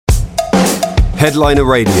Headliner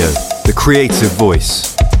Radio, the creative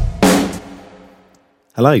voice.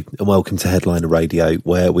 Hello and welcome to Headliner Radio,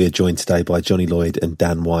 where we are joined today by Johnny Lloyd and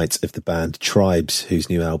Dan White of the band Tribes, whose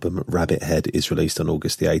new album Rabbit Head is released on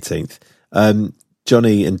August the 18th.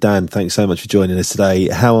 Johnny and Dan, thanks so much for joining us today.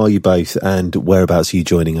 How are you both and whereabouts are you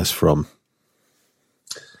joining us from?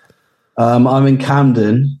 I'm in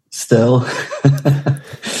Camden still.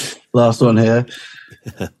 Last one here.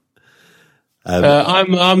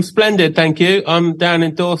 I'm splendid, thank you. I'm down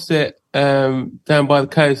in Dorset, down by the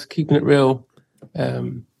coast, keeping it real,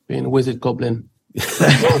 being a wizard goblin.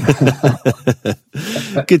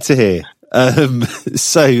 Good to hear.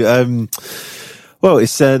 Well,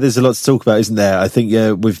 it's there's a lot to talk about, isn't there? I think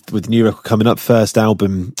with the new record coming up, first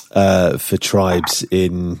album for Tribes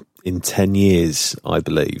in 10 years, I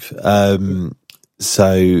believe.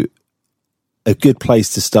 So a good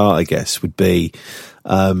place to start, I guess, would be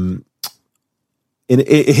in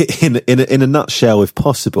a nutshell, if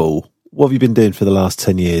possible, what have you been doing for the last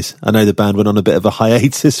 10 years? I know the band went on a bit of a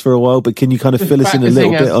hiatus for a while, but can you kind of fill us in a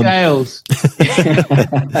little bit on scales.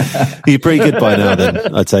 You're pretty good by now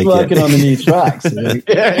then, I take Working it. on the new tracks.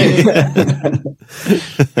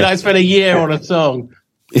 I spent a year on a song.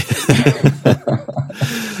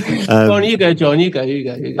 Go on, you go, John. You go.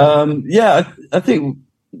 I think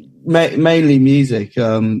mainly music.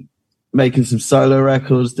 Making some solo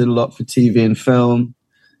records, did a lot for TV and film.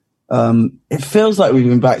 It feels like we've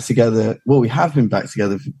been back together. Well, we have been back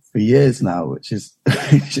together for years now, which is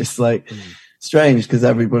just like strange because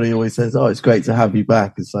everybody always says, "Oh, it's great to have you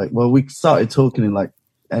back." It's like, well, we started talking in like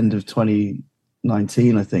end of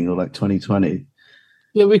 2019, I think, or like 2020.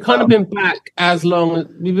 Yeah, we've kind of been back as long as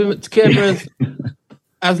we've been together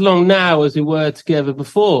as long now as we were together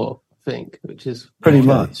before, I think, which is pretty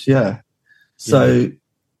much, yeah. So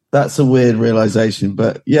that's a weird realization,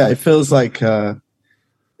 but yeah, it feels like in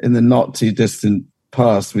the not too distant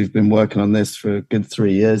past, we've been working on this for a good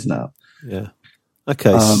 3 years now. Yeah.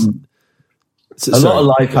 Okay. A lot of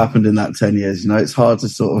life happened in that 10 years. You know, it's hard to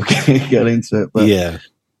sort of get into it, but yeah.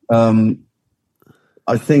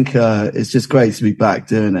 I think it's just great to be back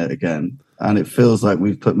doing it again. And it feels like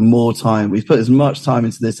we've put more time. We've put as much time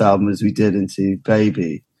into this album as we did into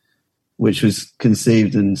Baby, which was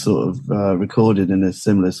conceived and sort of recorded in a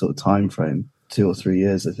similar sort of time frame, 2 or 3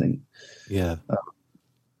 years, I think. Yeah.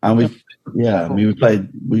 And we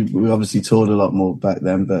obviously toured a lot more back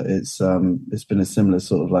then, but it's been a similar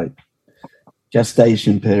sort of like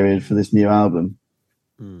gestation period for this new album.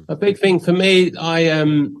 a big thing for me.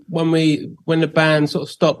 When the band sort of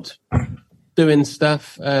stopped doing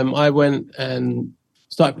stuff, I went and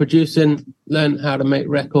started producing, learned how to make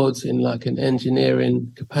records in like an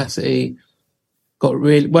engineering capacity. Got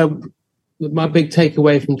really well. My big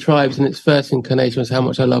takeaway from Tribes in its first incarnation was how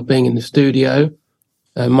much I love being in the studio.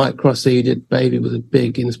 Mike Crossley, who did Baby, was a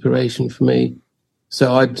big inspiration for me.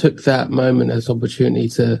 So I took that moment as an opportunity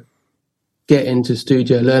to get into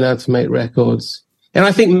studio, learn how to make records. And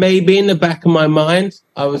I think maybe in the back of my mind,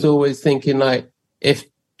 I was always thinking like, if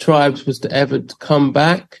Tribes was to ever come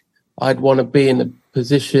back, I'd want to be in a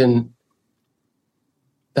position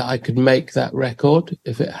that I could make that record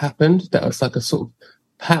if it happened. That was like a sort of,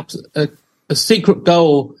 perhaps a secret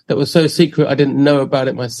goal that was so secret I didn't know about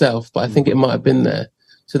it myself, but I think it might have been there.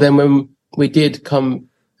 So then when we did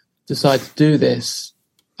decide to do this,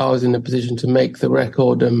 I was in a position to make the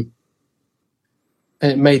record, and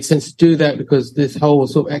it made sense to do that because this whole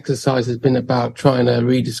sort of exercise has been about trying to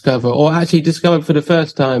rediscover, or actually discover for the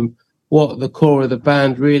first time, what the core of the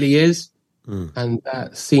band really is. And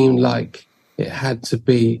that seemed like it had to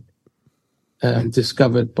be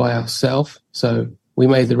discovered by ourselves. So we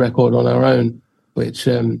made the record on our own, which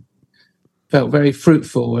felt very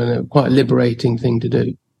fruitful and a quite liberating thing to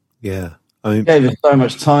do. Yeah. I mean, it gave us so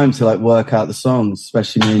much time to like work out the songs,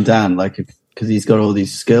 especially me and Dan, like because he's got all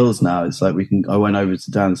these skills now. It's like I went over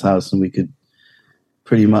to Dan's house and we could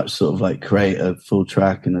pretty much sort of like create a full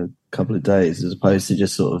track in a couple of days as opposed to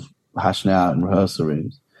just sort of hashing it out in rehearsal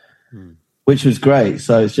rooms, which was great.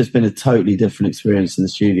 So it's just been a totally different experience in the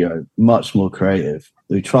studio, much more creative.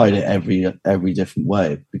 We tried it every different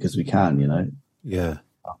way because we can, you know. Yeah.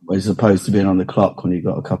 As opposed to being on the clock when you've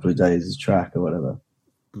got a couple of days' track or whatever.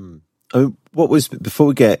 What was, before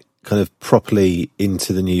we get kind of properly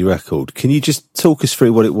into the new record, can you just talk us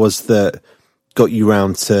through what it was that got you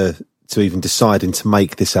round to even deciding to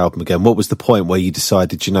make this album again? What was the point where you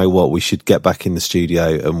decided, you know what, we should get back in the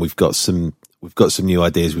studio and we've got some new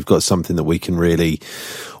ideas, we've got something that we can really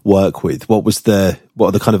work with? What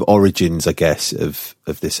are the kind of origins, I guess, of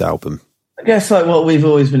this album? I guess like what we've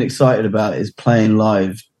always been excited about is playing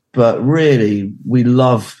live, but really we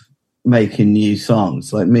love making new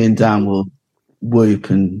songs. Like me and Dan will whoop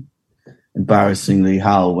and embarrassingly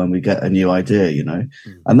howl when we get a new idea, you know.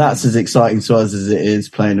 And that's as exciting to us as it is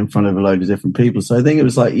playing in front of a load of different people. So I think it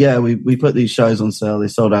was like, yeah, we put these shows on sale, they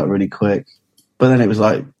sold out really quick, but then it was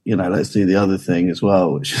like, you know, let's do the other thing as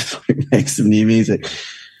well, which is like make some new music.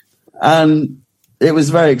 And it was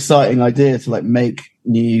a very exciting idea to like make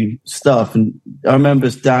new stuff. And I remember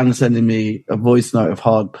Dan sending me a voice note of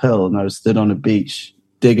Hard Pill, and I was stood on a beach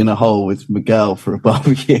digging a hole with Miguel for a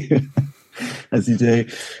barbecue, as you do.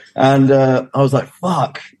 And I was like,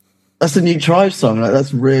 fuck, that's a new Tribe song. Like,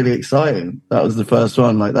 that's really exciting. That was the first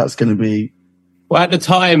one. Like, that's going to be... Well, at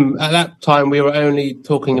that time, we were only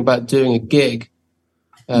talking about doing a gig.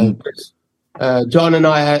 John and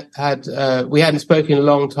I we hadn't spoken in a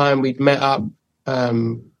long time. We'd met up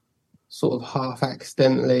sort of half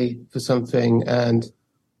accidentally for something. And,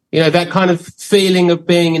 you know, that kind of feeling of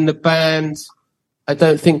being in the band, I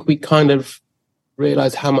don't think we kind of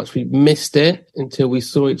realized how much we missed it until we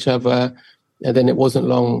saw each other. And then it wasn't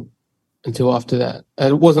long until after that. And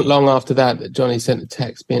it wasn't long after that Johnny sent a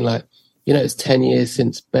text being like, you know, it's 10 years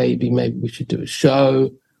since Baby, maybe we should do a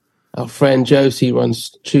show. Our friend Josie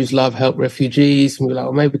runs Choose Love, Help Refugees. And we were like,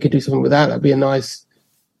 well, maybe we could do something with that. That'd be a nice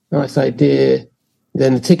idea.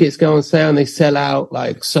 Then the tickets go on sale and they sell out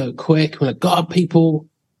like so quick. We're like, God, we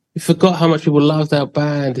forgot how much people loved our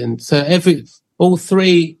band. And so all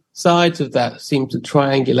three sides of that seem to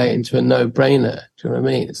triangulate into a no-brainer. Do you know what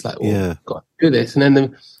I mean? It's like, well, yeah, got to do this. And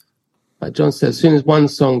then, like John said, as soon as one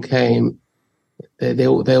song came, they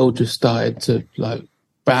all just started to like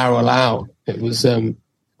barrel out. It was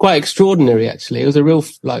quite extraordinary, actually. It was a real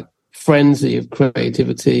like frenzy of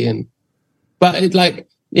creativity, but it like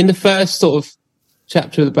in the first sort of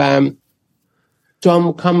chapter of the band, John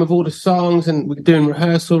will come with all the songs, and we're doing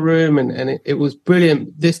rehearsal room, and it was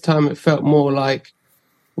brilliant. This time, it felt more like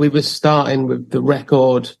we were starting with the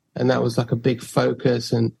record, and that was like a big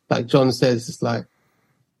focus. And like John says, it's like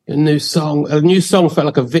a new song felt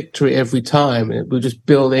like a victory every time. And we're just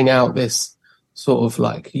building out this sort of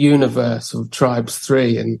like universe of Tribes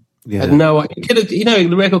 3. And I know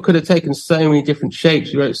the record could have taken so many different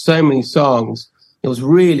shapes. We wrote so many songs. It was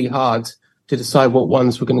really hard to decide what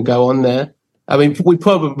ones were going to go on there. I mean, we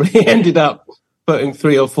probably ended up putting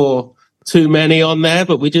 3 or 4 too many on there,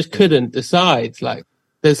 but we just couldn't decide. Like,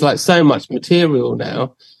 there's like so much material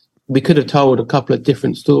now. We could have told a couple of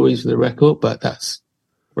different stories for the record, but that's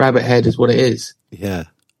Rabbit Head is what it is. Yeah.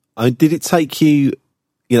 Did it take you,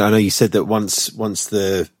 I know you said that once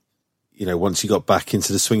you got back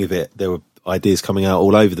into the swing of it, there were ideas coming out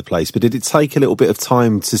all over the place, but did it take a little bit of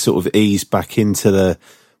time to sort of ease back into the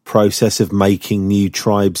process of making new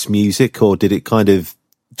Tribes music, or did it kind of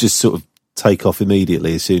just sort of take off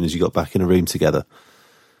immediately as soon as you got back in a room together?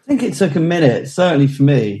 I think it took a minute, certainly for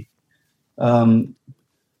me. Dan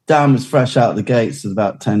was fresh out of the gates with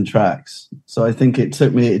about 10 tracks. So I think it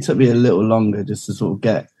took me a little longer just to sort of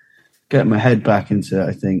get my head back into it,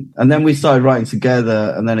 I think. And then we started writing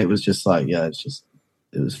together, and then it was just like, it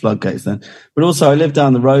was floodgates then. But also I lived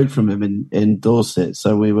down the road from him in Dorset,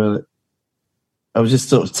 so I was just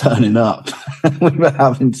sort of turning up. We were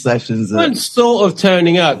having sessions. You weren't sort of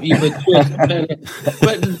turning up. You were just turning up.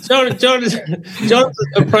 But John's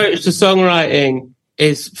approach to songwriting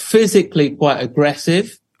is physically quite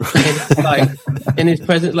aggressive. In his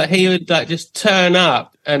presence, like he would like just turn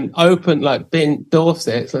up and open, like being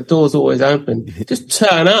Dorset, it's like doors always open. Just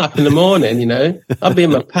turn up in the morning, I'd be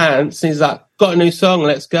in my pants, and he's like, got a new song,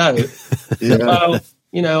 let's go. Yeah. So,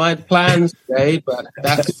 I had plans today, but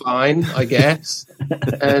that's fine, I guess.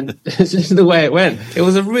 And it's just the way it went. It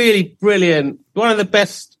was a really brilliant, one of the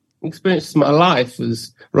best experiences of my life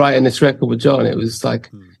was writing this record with John. It was like,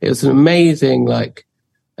 it was an amazing, like,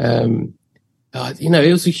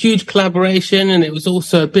 it was a huge collaboration, and it was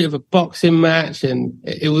also a bit of a boxing match, and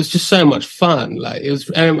it was just so much fun. Like, it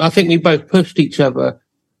was, I think we both pushed each other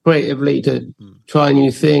creatively to try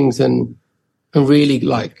new things and really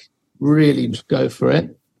just go for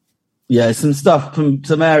it. Yeah, some stuff from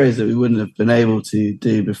some areas that we wouldn't have been able to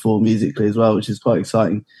do before musically as well, which is quite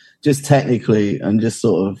exciting, just technically, and just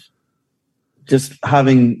sort of just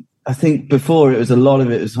having. I think before a lot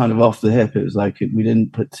of it was kind of off the hip. It was like we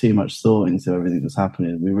didn't put too much thought into everything that's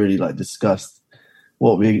happening. We really like discussed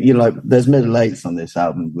what there's middle eights on this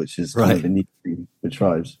album, which is kind of a new thing for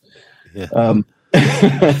Tribes. Yeah.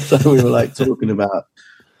 So we were like talking about,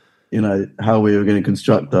 how we were going to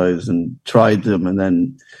construct those, and tried them. And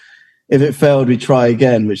then if it failed, we try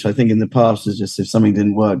again, which I think in the past is just if something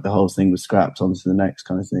didn't work, the whole thing was scrapped onto the next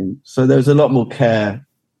kind of thing. So there was a lot more care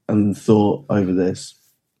and thought over this.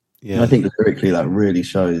 Yeah, and I think lyrically that really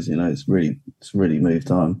shows. It's really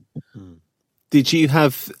moved on. Did you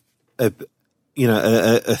have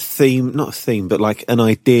a theme, not a theme, but like an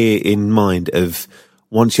idea in mind of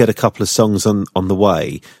once you had a couple of songs on the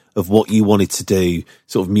way of what you wanted to do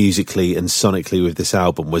sort of musically and sonically with this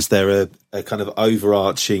album? Was there a kind of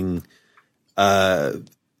overarching,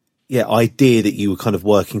 idea that you were kind of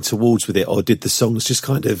working towards with it, or did the songs just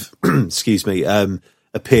kind of, excuse me,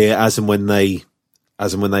 appear as and when they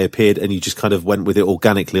appeared, and you just kind of went with it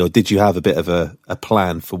organically, or did you have a bit of a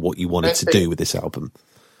plan for what you wanted to do with this album?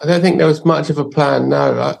 I don't think there was much of a plan.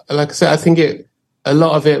 No, like I said, I think a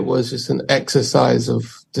lot of it was just an exercise of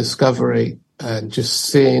discovery and just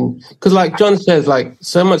seeing, because like John says, like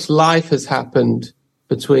so much life has happened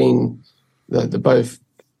between the both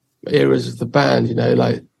eras of the band,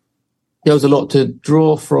 like there was a lot to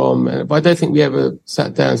draw from, but I don't think we ever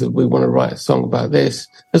sat down and said we want to write a song about this.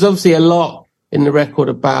 There's obviously a lot in the record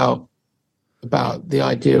about the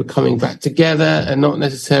idea of coming back together, and not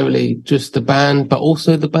necessarily just the band, but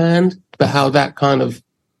also the band, but how that kind of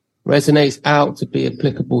resonates out to be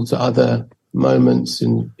applicable to other moments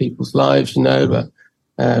in people's lives, but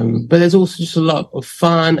there's also just a lot of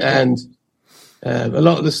fun, and a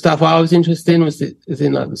lot of the stuff I was interested in was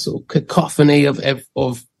in like the sort of cacophony of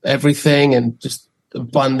everything, and just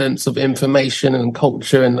abundance of information and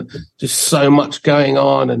culture, and just so much going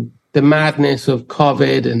on, and the madness of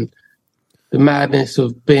COVID, and the madness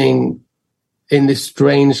of being in this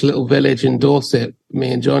strange little village in Dorset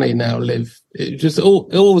me and Johnny now live. It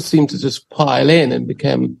all seemed to just pile in and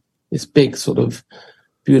became this big sort of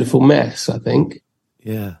beautiful mess, I think.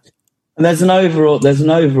 Yeah. And there's an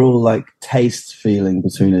overall like taste feeling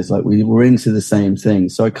between us. Like we're into the same thing.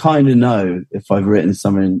 So I kind of know if I've written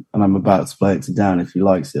something and I'm about to play it to Dan, if he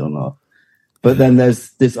likes it or not. But then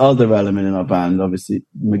there's this other element in our band. Obviously,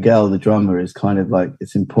 Miguel, the drummer, is kind of like,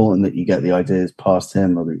 it's important that you get the ideas past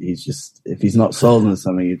him, or if he's not sold on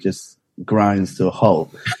something, it just grinds to a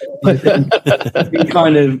halt.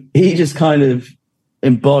 he just kind of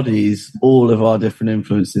embodies all of our different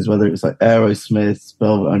influences, whether it's like Aerosmith,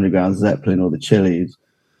 Velvet Underground, Zeppelin, or the Chili's.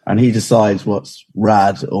 And he decides what's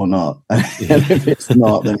rad or not. And if it's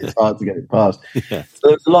not, then it's hard to get it past. Yeah. So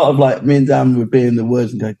there's a lot of like, me and Dan would be in the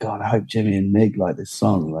woods and go, God, I hope Jimmy and Mig like this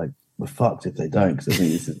song. Like, we're fucked if they don't, because I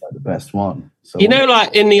think this is like the best one. So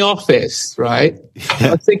like in The Office, right? Yeah.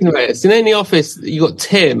 I was thinking about this. In The Office, you got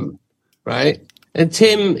Tim, right? And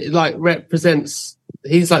Tim like represents,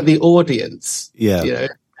 he's like the audience. Yeah.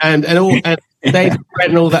 And Dave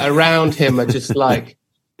and all that around him are just like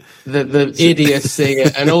the idiocy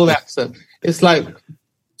and all that stuff. It's like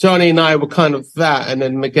Johnny and I were kind of that, and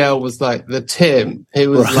then Miguel was like the Tim. He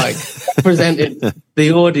was like representing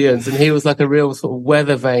the audience, and he was like a real sort of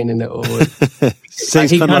weather vane in it all. So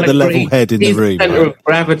he's kind of like the level head in the room. He's the center of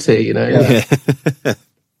gravity, Yeah.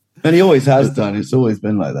 And he always has done. It's always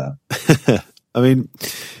been like that. I mean,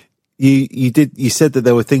 you said that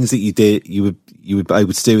there were things that you would be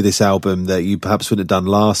able to do with this album that you perhaps wouldn't have done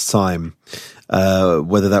last time.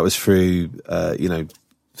 Whether that was through,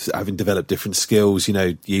 having developed different skills,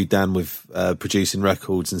 you, Dan, with producing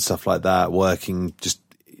records and stuff like that, working just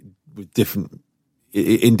with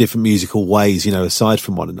in different musical ways, aside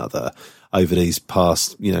from one another over these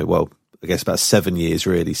past, I guess about 7 years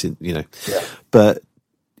really, since, Yeah. But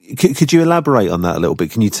could you elaborate on that a little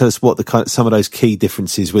bit? Can you tell us what some of those key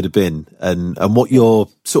differences would have been, and what your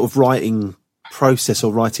sort of writing process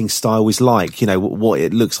or writing style is like, what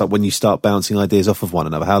it looks like when you start bouncing ideas off of one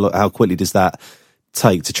another? How quickly does that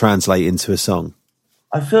take to translate into a song?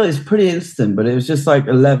 I feel it's pretty instant, but it was just like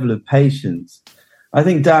a level of patience. I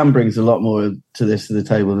think Dan brings a lot more to the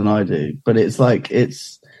table than I do, but it's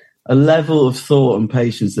a level of thought and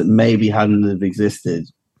patience that maybe hadn't have existed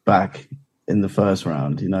back in the first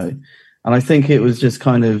round, And I think it was just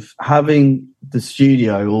kind of having the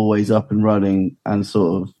studio always up and running, and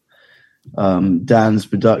sort of Dan's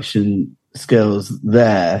production skills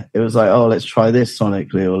there. It was like, oh, let's try this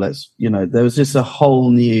sonically, or there was just a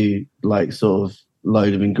whole new like sort of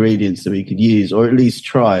load of ingredients that we could use, or at least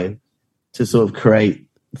try to sort of create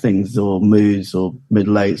things or moods or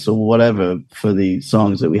mid-lates or whatever for the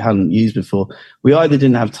songs that we hadn't used before. We either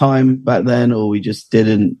didn't have time back then, or we just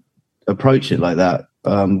didn't approach it like that.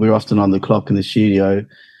 We were often on the clock in the studio.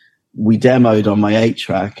 We demoed on my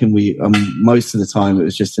 8-track, and we most of the time it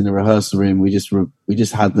was just in a rehearsal room. We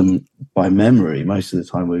just had them by memory most of the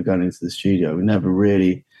time we were going into the studio. We never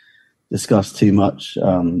really discussed too much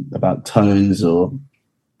about tones or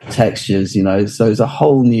textures, So it's a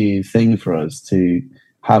whole new thing for us to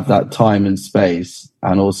have that time and space,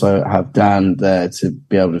 and also have Dan there to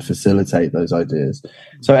be able to facilitate those ideas.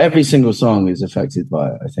 So every single song is affected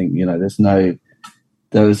by it. I think,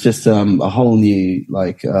 there was just a whole new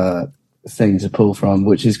thing to pull from,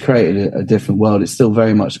 which has created a different world. It's still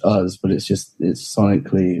very much us, but it's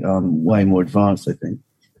sonically way more advanced, I think.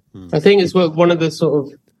 I think it's one of the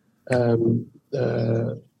sort of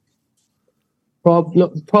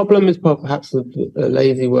problem is perhaps a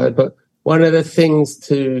lazy word, but one of the things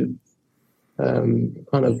to kind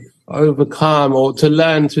of overcome or to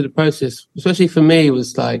learn through the process, especially for me,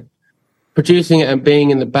 was like producing it and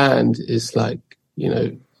being in the band is like, you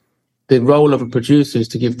know, the role of a producer is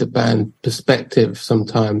to give the band perspective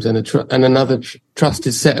sometimes and another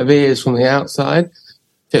trusted set of ears from the outside.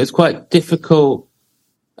 So it's quite difficult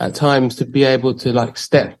at times to be able to like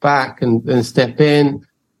step back and step in.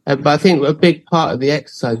 But I think a big part of the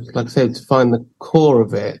exercise, like I said, to find the core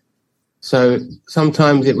of it. So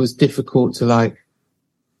sometimes it was difficult to like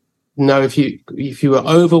know if you were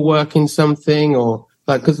overworking something or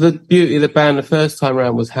like, because the beauty of the band the first time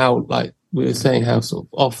around was how, like we were saying, how sort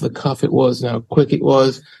of off the cuff it was and how quick it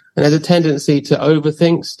was. And there's a tendency to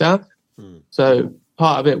overthink stuff. So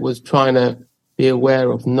part of it was trying to be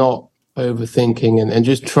aware of not overthinking and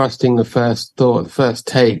just trusting the first thought, the first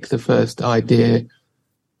take, the first idea,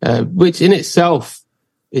 which in itself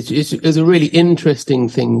is a really interesting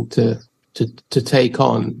thing to take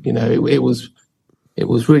on. You know, it was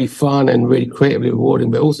really fun and really creatively rewarding,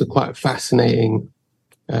 but also quite a fascinating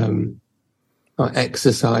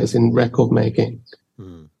exercise in record making.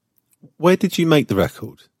 Where did you make the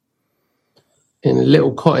record? In a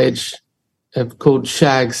little cottage called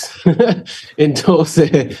Shags in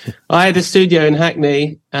Dorset. I had a studio in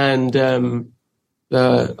Hackney, and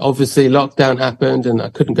obviously lockdown happened and I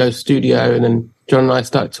couldn't go studio, and then John and I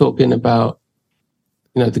started talking about,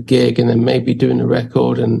 you know, the gig and then maybe doing a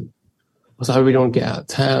record, and I was like, I really want to get out of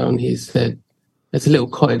town. He said, there's a little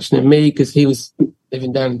cottage near me, because he was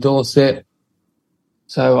living down in Dorset.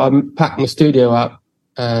 So I packed my studio up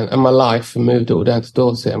and my life and moved it all down to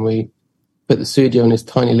Dorset, and we put the studio in this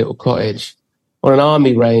tiny little cottage on an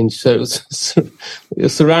army range. So it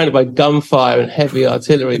was surrounded by gunfire and heavy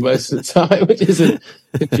artillery most of the time, which isn't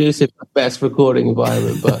conducive to the best recording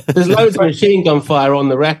environment. But there's loads of machine gun fire on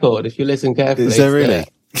the record if you listen carefully. Is there really?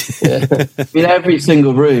 Yeah. I mean, every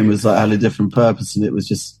single room was like had a different purpose, and it was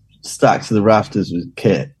just stacked to the rafters with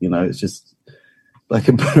kit. You know, it's just like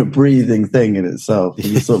a breathing thing in itself.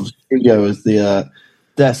 And the sort of studio was the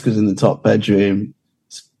desk was in the top bedroom.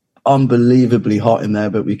 It's unbelievably hot in there,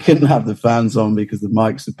 but we couldn't have the fans on because the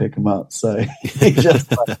mics would pick them up. So just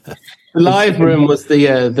the live room was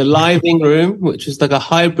the living room, which is like a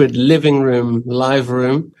hybrid living room, live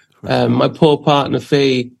room. My poor partner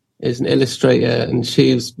Fee is an illustrator, and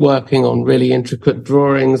she's working on really intricate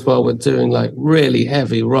drawings while we're doing like really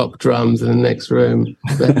heavy rock drums in the next room.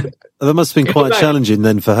 That must have been quite challenging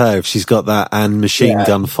then for her if she's got that and machine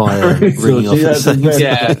gun fire ringing off at the same time.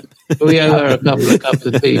 Yeah, we owe her a couple of cups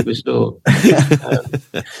of tea for sure.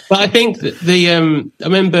 But I think that I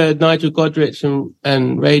remember Nigel Godrich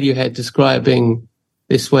and Radiohead describing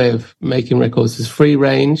this way of making records as free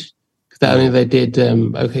range. That only they did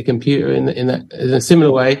OK Computer in a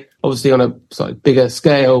similar way, obviously on a slightly bigger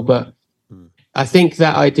scale. But I think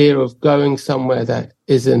that idea of going somewhere that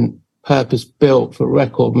isn't purpose built for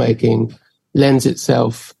record making lends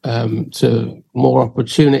itself to more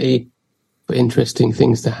opportunity for interesting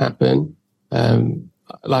things to happen.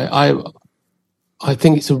 Like I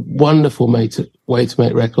think it's a wonderful way to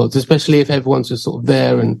make records, especially if everyone's just sort of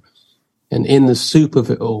there and in the soup of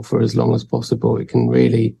it all for as long as possible. It can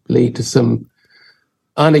really lead to some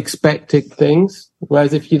unexpected things.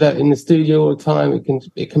 Whereas if you're in the studio all the time,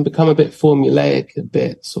 it can become a bit formulaic, a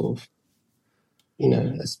bit sort of, you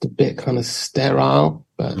know, it's a bit kind of sterile.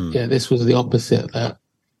 But yeah, this was the opposite of that.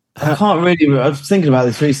 I can't really. I was thinking about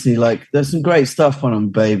this recently. Like, there's some great stuff on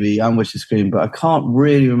Baby and Wish to Scream, but I can't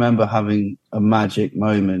really remember having a magic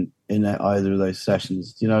moment in either of those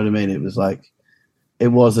sessions. Do you know what I mean? It was like, it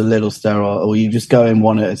was a little sterile, or you just go in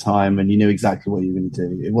one at a time and you knew exactly what you were going to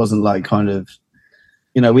do. It wasn't like kind of,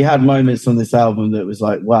 you know, we had moments on this album that was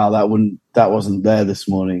like, wow, that wasn't there this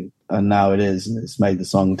morning, and now it is, and it's made the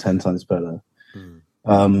song 10 times better.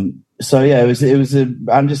 So yeah, it was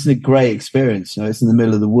a great experience. You know, it's in the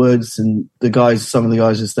middle of the woods, and some of the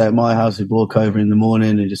guys just stay at my house. We walk over in the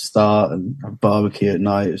morning and just start and have barbecue at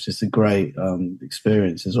night. It's just a great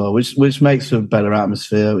experience as well, which makes for a better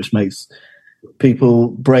atmosphere, which makes people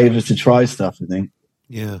braver to try stuff, I think.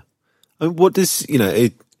 Yeah. And what does, you know,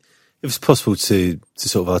 if it's possible to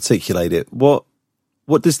sort of articulate it, what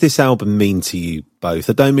does this album mean to you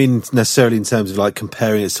both? I don't mean necessarily in terms of like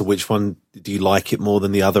comparing it to which one do you like it more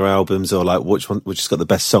than the other albums, or like which has got the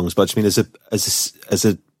best songs, but I just mean as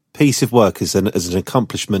a piece of work, as an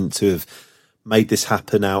accomplishment to have made this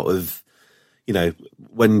happen out of,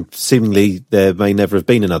 when seemingly there may never have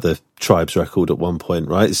been another Tribes record at one point,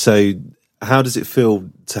 right? So how does it feel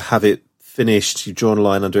to have it finished? You've drawn a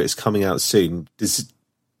line under it, it's coming out soon.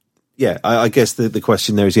 I guess the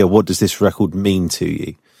question there is, what does this record mean to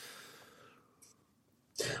you?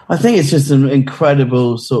 I think it's just an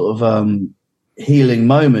incredible sort of healing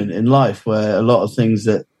moment in life where a lot of things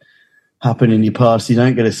that happen in your past you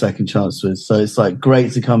don't get a second chance with. So it's like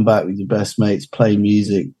great to come back with your best mates, play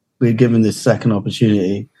music. We're given this second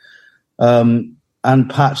opportunity and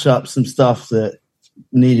patch up some stuff that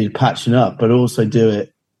needed patching up, but also do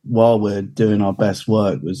it while we're doing our best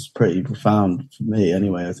work was pretty profound for me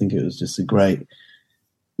anyway. I think it was just a great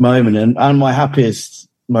moment and my happiest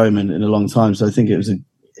moment in a long time. So I think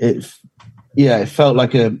it felt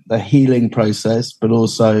like a healing process, but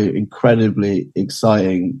also incredibly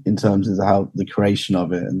exciting in terms of how the creation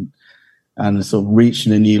of it and sort of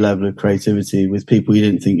reaching a new level of creativity with people you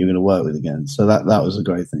didn't think you were going to work with again. So that was a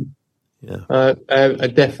great thing. Yeah, I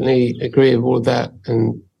definitely agree with all of that.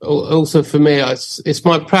 And also for me, it's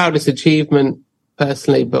my proudest achievement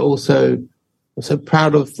personally, but also I'm so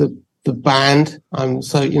proud of the band. I'm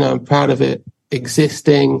proud of it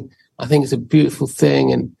existing. I think it's a beautiful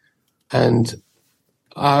thing. And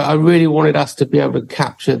I really wanted us to be able to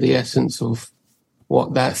capture the essence of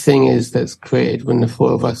what that thing is that's created when the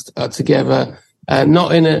four of us are together,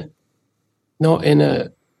 not to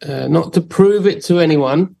prove it to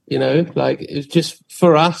anyone, like it's just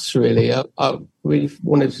for us really. I really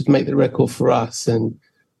wanted to make the record for us. And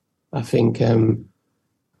I think, I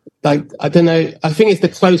don't know, I think it's the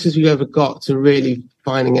closest we've ever got to really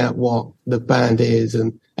finding out what the band is.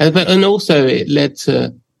 And also it led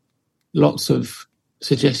to lots of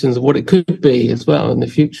suggestions of what it could be as well in the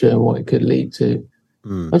future and what it could lead to.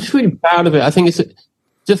 I'm just really proud of it. I think it's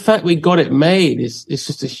the fact we got it made is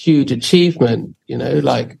just a huge achievement.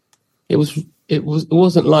 Like it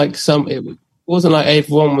wasn't like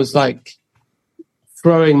everyone was like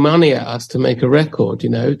throwing money at us to make a record.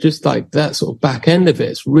 Just like that sort of back end of it.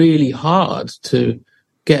 It's really hard to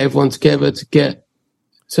get everyone together to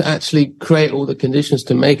actually create all the conditions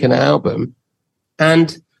to make an album,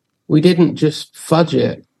 and we didn't just fudge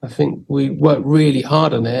it. I think we worked really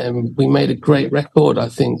hard on it and we made a great record. I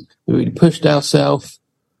think we really pushed ourselves.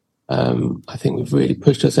 I think we've really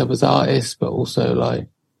pushed ourselves as artists, but also like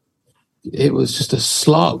it was just a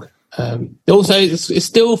slog. Also, it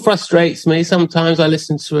still frustrates me. Sometimes I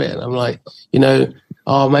listen to it and I'm like,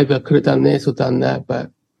 maybe I could have done this or done that, but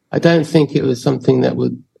I don't think it was something that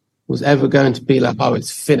was ever going to be like, oh,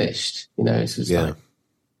 it's finished. It's just like,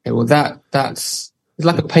 okay, well, that's, it's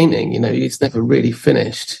like a painting, it's never really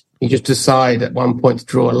finished. You just decide at one point to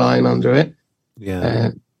draw a line under it.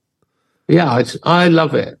 Yeah. I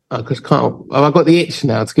love it. I just can't. I've got the itch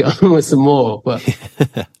now to get on with some more. But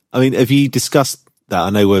I mean, have you discussed that? I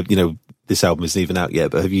know this album isn't even out yet,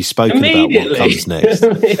 but have you spoken about what comes next?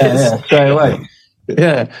 Yeah, straight away.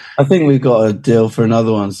 Yeah, I think we've got a deal for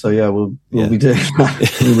another one. So we'll be doing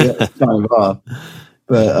that. Kind of are.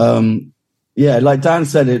 But like Dan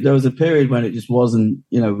said, there was a period when it just wasn't,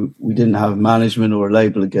 we didn't have management or a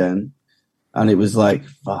label again. And it was like,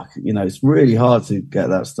 fuck, it's really hard to get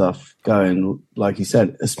that stuff going, like you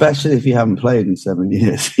said, especially if you haven't played in 7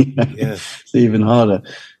 years. Yeah. It's even harder.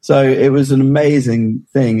 So it was an amazing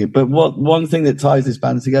thing. But one thing that ties this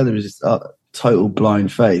band together is just total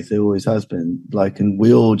blind faith. It always has been. And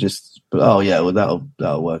we all just,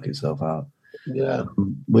 that'll work itself out. Yeah.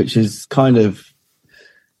 Which is kind of,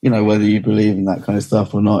 whether you believe in that kind of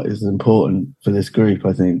stuff or not is important for this group.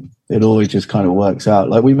 I think it always just kind of works out.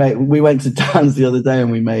 Like we went to Dan's the other day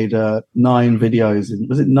and we made 9 videos.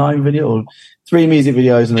 Was it 9 videos or 3 music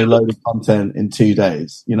videos and a load of content in 2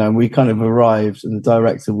 days? And we kind of arrived and the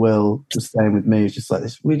director, Will, was staying with me. It's just like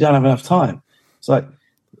this. We don't have enough time. It's like,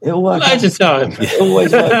 it'll work out. Loads of time. It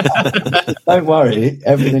always works out. Don't worry.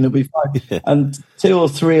 Everything will be fine. And 2 or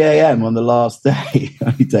 3 a.m. on the last day,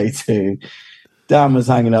 day 2, Dan was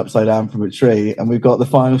hanging upside down from a tree and we've got the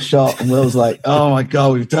final shot and Will's like, oh my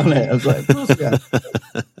God, we've done it. I was like, of course we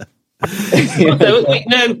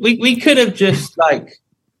have. We could have just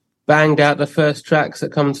banged out the first tracks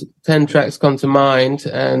that 10 tracks come to mind,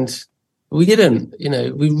 and we didn't.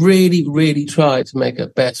 We really, really tried to make a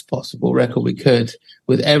best possible record we could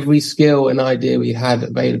with every skill and idea we had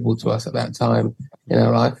available to us at that time in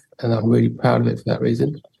our life. And I'm really proud of it for that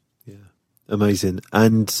reason. Yeah. Amazing.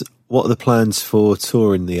 And what are the plans for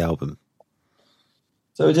touring the album?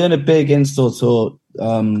 So we're doing a big install tour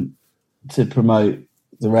to promote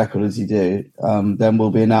the record as you do. Then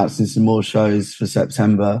we'll be announcing some more shows for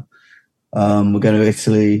September. We're going to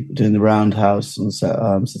Italy, doing the Roundhouse on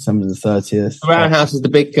September the 30th. The Roundhouse is the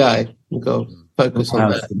big guy. We've got to focus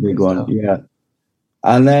on That's that. the big one, yeah.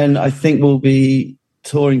 And then I think we'll be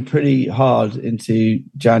touring pretty hard into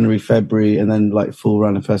January, February, and then like full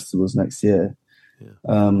run of festivals next year,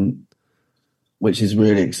 which is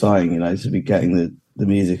really exciting, to be getting the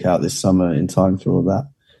music out this summer in time for all that.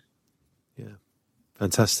 Yeah,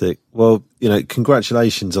 fantastic. Well,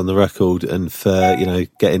 congratulations on the record and for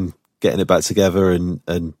getting it back together and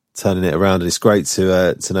turning it around. And it's great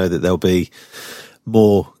to know that there'll be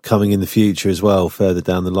more coming in the future as well, further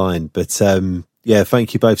down the line. But yeah,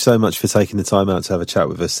 thank you both so much for taking the time out to have a chat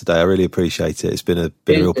with us today. I really appreciate it. It's been a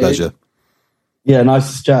real pleasure. Yeah,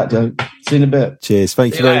 nice to chat. See you in a bit. Cheers.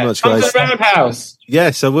 Thank you very much, guys. Come to the Roundhouse.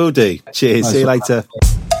 Yes, I will do. Cheers. Nice. See you later.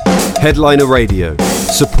 Headliner Radio,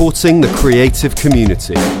 supporting the creative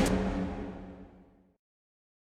community.